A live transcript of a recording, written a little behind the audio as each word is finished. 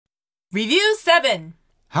Review 7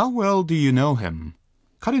 How well do you know him?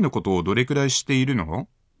 彼のことをどれくらい知っているの？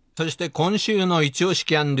そして今週の一押し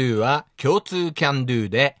can do は共通 can do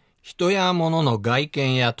で人や物の外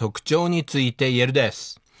見や特徴について言えるで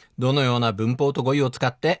す。どのような文法と語彙を使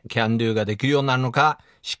って can do ができるようになるのか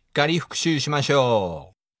しっかり復習しまし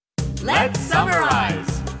ょう。Let's summarize!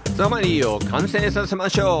 サマリーを完成させま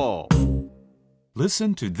しょう。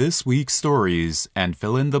Listen to this week's stories and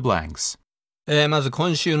fill in the blanks. まず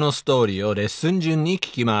今週のストーリーをレッスン順に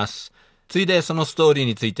聞きます。ついでそのストーリー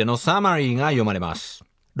についてのサマリーが読まれます。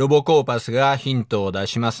ロボコーパスがヒントを出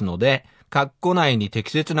しますので、括弧内に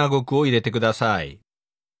適切な語句を入れてください。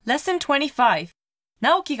Lesson 25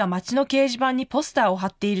直樹が街の掲示板にポスターを貼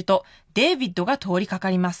っていると、デイビッドが通りかか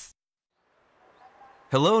ります。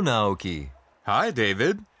Hello, Naoki. Hi,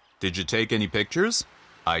 David. Did you take any pictures?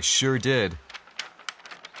 I sure did.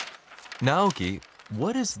 Naoki,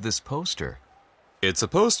 what is this poster? It's a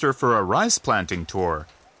poster for a rice planting tour.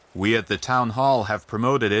 We at the town hall have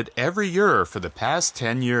promoted it every year for the past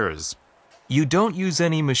 10 years. You don't use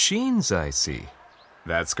any machines, I see.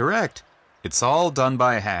 That's correct. It's all done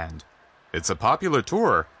by hand. It's a popular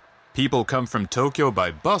tour. People come from Tokyo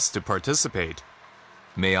by bus to participate.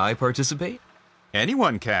 May I participate?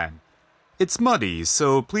 Anyone can. It's muddy,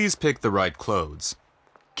 so please pick the right clothes.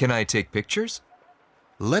 Can I take pictures?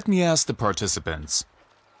 Let me ask the participants.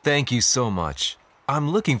 Thank you so much. I'm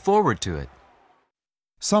looking forward to it.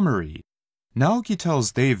 Summary. Naoki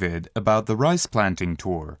tells David about the rice planting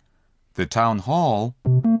tour. The town hall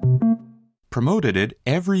promoted it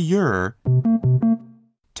every year,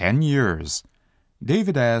 10 years.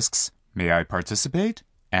 David asks, May I participate?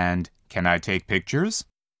 And Can I take pictures?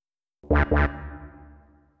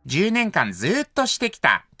 10年間ずっとしてき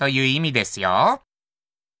たという意味ですよ。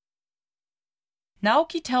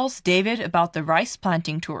Naoki tells David about the rice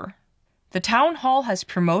planting tour. The town hall has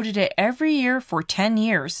promoted it every year for 10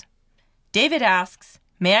 years. David asks,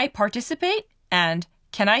 May I participate? And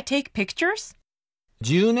Can I take pictures?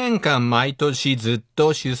 10年間毎年ずっ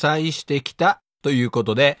と主催してきたというこ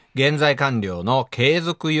とで、現在完了の継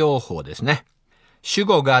続用法ですね。主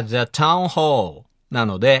語が the town hall な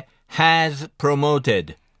ので has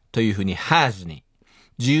promoted というふうに has に。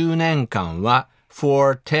10年間は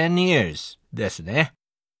for 10 years ですね。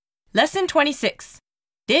Lesson 26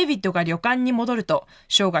デイビッドが旅館に戻ると、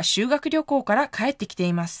ショーが修学旅行から帰ってきて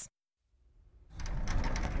います。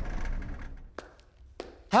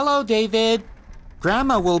Hello, David.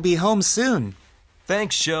 Grandma will be home soon.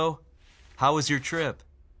 Thanks, Sho. How was your trip?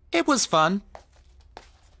 It was fun.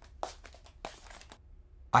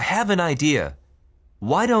 I have an idea.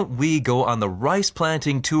 Why don't we go on the rice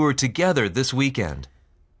planting tour together this weekend?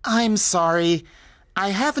 I'm sorry.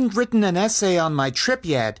 I haven't written an essay on my trip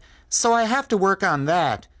yet, so I have to work on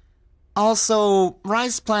that. Also,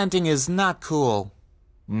 rice planting is not cool.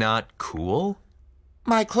 Not cool?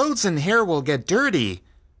 My clothes and hair will get dirty.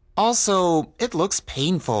 Also, it looks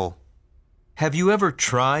painful. Have you ever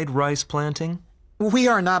tried rice planting? We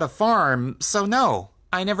are not a farm, so no,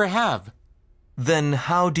 I never have. Then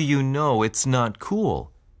how do you know it's not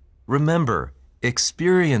cool? Remember,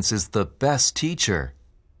 experience is the best teacher.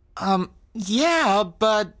 Yeah,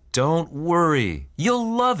 but... Don't worry.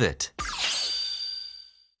 You'll love it.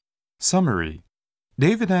 Summary.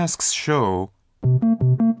 David asks Sho,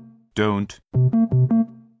 Don't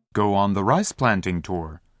go on the rice planting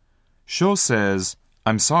tour. Sho says,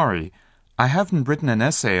 I'm sorry, I haven't written an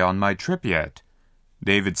essay on my trip yet.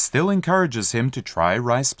 David still encourages him to try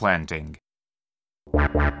rice planting.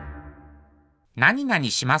 何々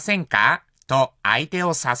しませんかと相手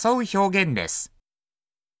を誘う表現です。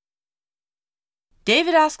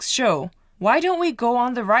David asks Sho, Why don't we go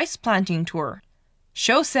on the rice planting tour?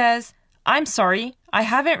 Sho says, I'm sorry, I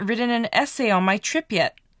haven't written an essay on my trip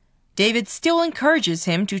yet. David still encourages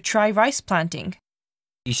him to try rice planting.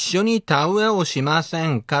 一緒に田植えをしませ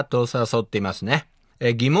んかと誘っていますね。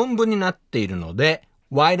疑問文になっているので、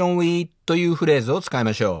Why don't we というフレーズを使い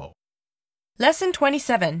ましょう。Lesson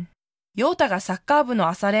 27ヨータがサッカー部の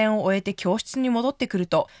朝練を終えて教室に戻ってくる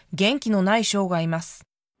と、元気のないショーがいます。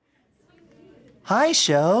Hi,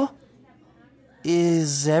 Sho.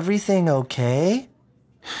 Is everything okay?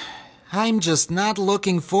 I'm just not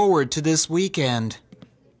looking forward to this weekend.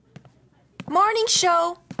 Morning,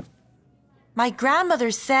 Sho. My grandmother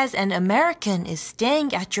says an American is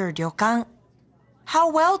staying at your ryokan.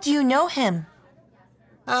 How well do you know him?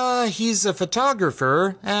 He's a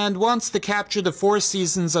photographer and wants to capture the 4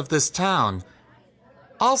 seasons of this town.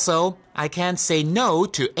 Also, I can't say no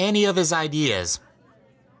to any of his ideas.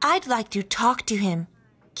 I'd like to talk to him.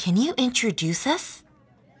 Can you introduce us?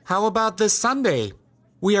 How about this Sunday?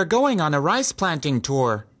 We are going on a rice planting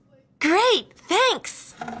tour. Great,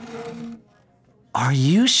 thanks. Are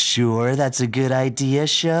you sure that's a good idea,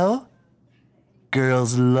 Sho?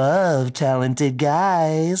 Girls love talented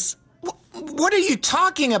guys. What are you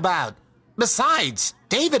talking about? Besides,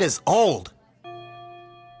 David is old.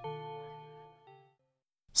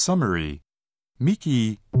 Summary.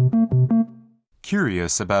 Miki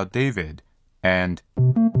curious about David and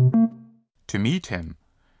to meet him.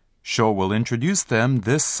 Sho will introduce them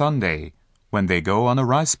this Sunday when they go on a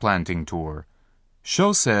rice planting tour.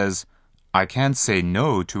 Sho says, I can't say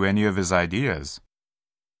no to any of his ideas.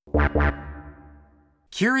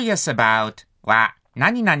 Curious about は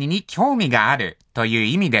何々に興味があるという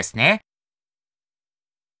意味ですね。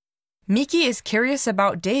Miki is curious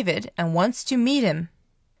about David and wants to meet him.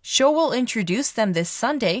 Sho will introduce them this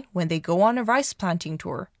Sunday when they go on a rice planting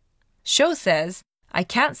tour. Sho says, I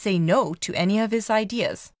can't say no to any of his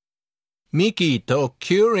ideas. ミキと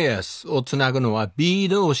curious をつなぐのは be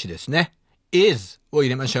動詞ですね。is を入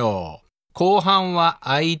れましょう。後半は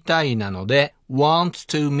会いたいなので wants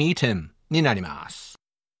to meet him になります。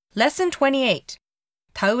Lesson 28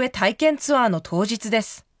田植え体験ツアーの当日で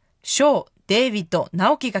す。ショー、デイビッド、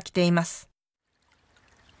直樹が来ています。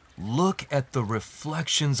Look at the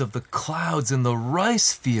reflections of the clouds in the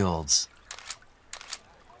rice fields.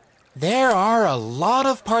 There are a lot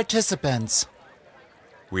of participants.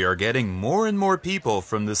 We are getting more and more people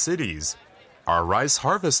from the cities. Our rice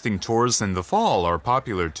harvesting tours in the fall are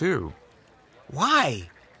popular too. Why?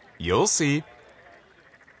 You'll see.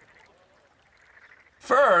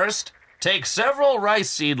 First, take several rice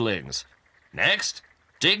seedlings. Next,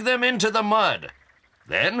 dig them into the mud.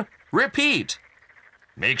 Then, repeat.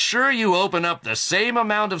 Make sure you open up the same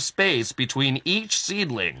amount of space between each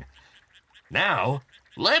seedling. Now,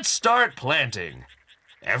 let's start planting.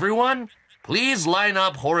 Everyone, please line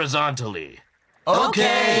up horizontally.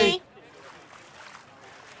 Okay.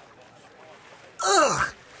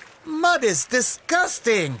 Ugh! Mud is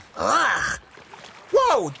disgusting. Ugh!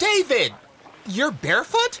 Whoa, David! You're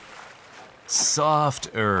barefoot?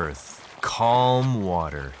 Soft earth, calm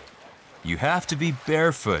water. You have to be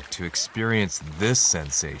barefoot to experience this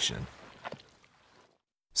sensation.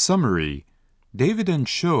 Summary. David and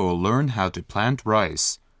Sho learn how to plant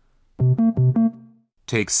rice.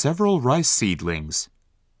 Take several rice seedlings.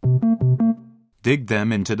 Dig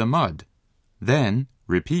them into the mud. Then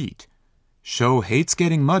repeat. Sho hates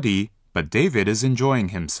getting muddy, but David is enjoying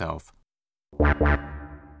himself.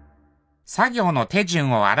 作業の手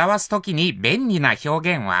順を表すときに便利な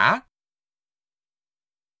表現は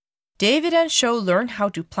David and Sho learn how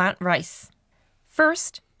to plant rice.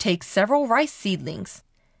 First, take several rice seedlings.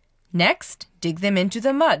 Next, dig them into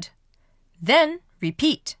the mud. Then,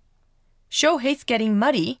 repeat. Sho hates getting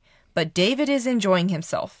muddy, but David is enjoying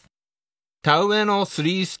himself. 田植えの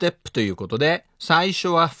3ステップということで、最初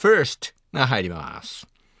は first が入ります。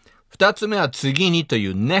2つ目は次にとい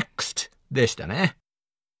う next でしたね。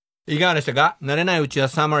いかがでしたか？慣れないうちは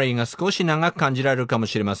サマリーが少し長く感じられるかも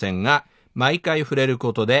しれませんが、毎回触れる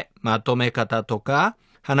ことでまとめ方とか、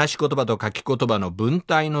話し言葉と書き言葉の文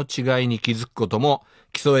体の違いに気づくことも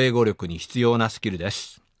基礎英語力に必要なスキルで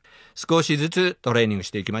す。少しずつトレーニング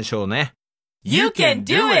していきましょうね。You can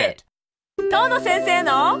do it! 東野先生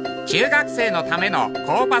の中学生のための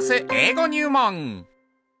コーパス英語入門。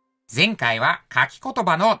前回は書き言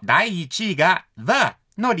葉の第1位が the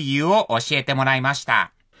の理由を教えてもらいまし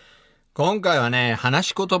た。今回はね、話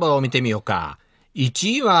し言葉を見てみようか。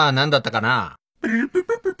1位は何だったかな？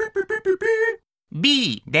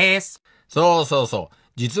 B です。そうそうそう。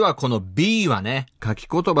実はこの B はね、書き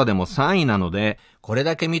言葉でも3位なので、これ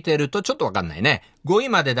だけ見てるとちょっとわかんないね。5位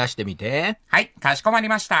まで出してみて。はい、かしこまり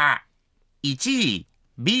ました。1位、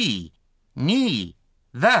B、2位、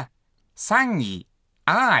the、3位、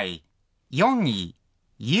I、4位、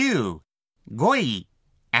you、5位、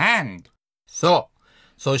and。そう。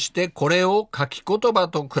そしてこれを書き言葉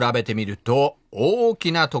と比べてみると大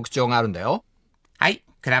きな特徴があるんだよ。はい、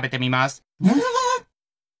比べてみます。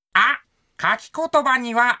あ、書き言葉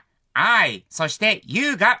には I、そして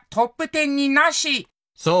you がトップ10になし。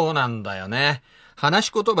そうなんだよね。話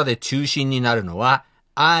し言葉で中心になるのは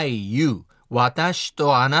I、you、私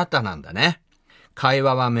とあなたなんだね。会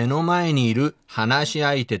話は目の前にいる話し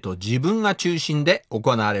相手と自分が中心で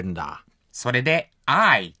行われるんだ。それで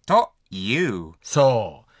I とYou。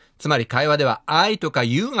そう。つまり会話では I とか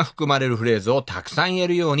you が含まれるフレーズをたくさん言え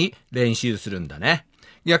るように練習するんだね。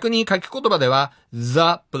逆に書き言葉では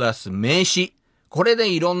the プラス名詞。これで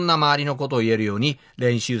いろんな周りのことを言えるように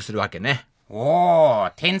練習するわけね。お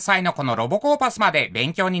ー、天才のこのロボコーパスまで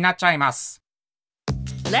勉強になっちゃいます。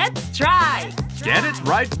Let's try! Get it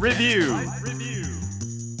right review!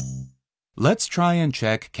 Let's try and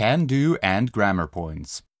check can do and grammar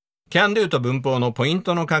points. can do と文法のポイン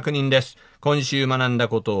トの確認です。今週学んだ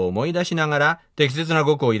ことを思い出しながら適切な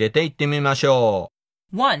語句を入れていってみましょ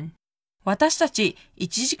う。1. 私たち1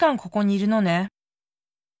時間ここにいるのね。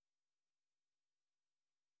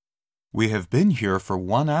We have been here for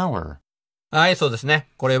 1 hour. はい、そうですね。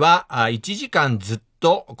これは1時間ずっ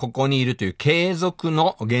とここにいるという継続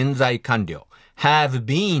の現在完了。have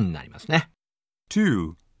been になりますね。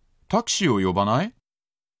2. タクシーを呼ばない？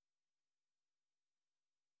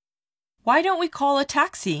 Why don't we call a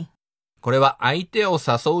taxi? これは相手を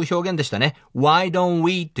誘う表現でしたね。Why don't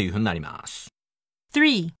we という風になります。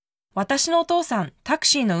3. 私のお父さん、タク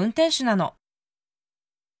シーの運転手なの。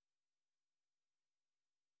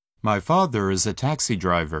My father is a taxi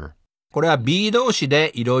driver. これは be 動詞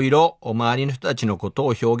でいろいろ周りの人たちのこと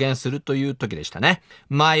を表現するという時でしたね。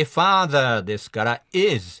My father ですから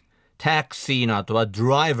is taxi の後は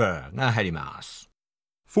driver が入ります。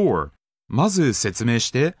4. まず説明し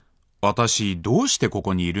て、私どうしてこ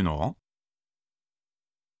こにいるの？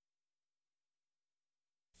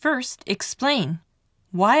 First, explain.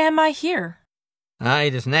 Why am I here? はい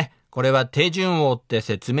ですね。これは手順を追って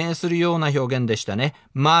説明するような表現でしたね。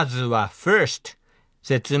まずは first。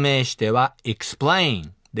説明しては explain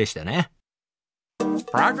でしたね。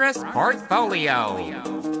Progress Portfolio。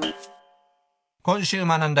今週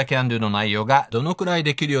学んだ can do の内容がどのくらい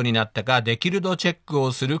できるようになったかできる度チェック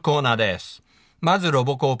をするコーナーです。まずロ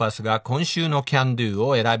ボコーパスが今週の can do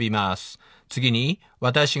を選びます。次に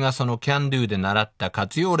私がその can do で習った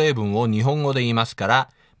活用例文を日本語で言いますから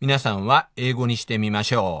皆さんは英語にしてみま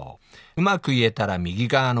しょう。うまく言えたら右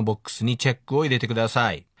側のボックスにチェックを入れてくだ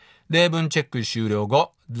さい。例文チェック終了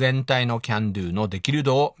後、全体の can do のできる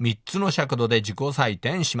度を3つの尺度で自己採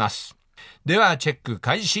点します。ではチェック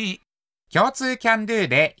開始。共通 can do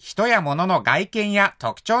で人や物の外見や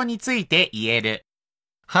特徴について言える。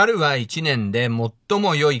春は1年で最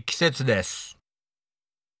も良い季節です。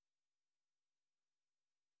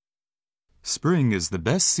Spring is the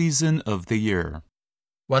best season of the year.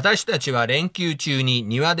 私たちは連休中に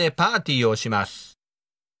庭でパーティーをします。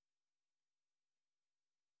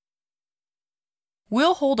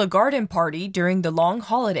We'll hold a garden party during the long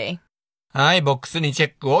holiday. はい、ボックスにチェ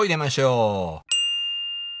ックを入れましょう。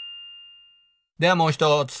ではもう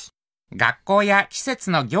一つ。学校や季節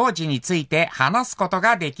の行事について話すこと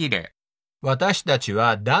ができる。私たち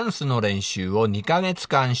はダンスの練習を2ヶ月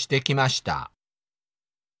間してきました。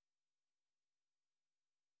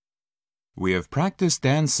We have practiced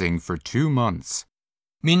dancing for 2 months.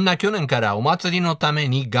 みんな去年からお祭りのため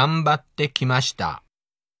に頑張ってきました。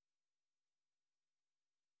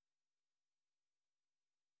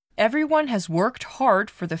Everyone has worked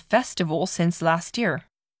hard for the festival since last year.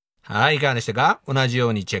 はい、いかがでしたか？同じよ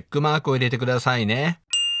うにチェックマークを入れてくださいね。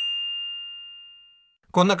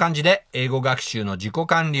こんな感じで英語学習の自己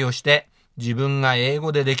管理をして自分が英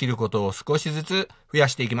語でできることを少しずつ増や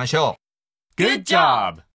していきましょう。Good job!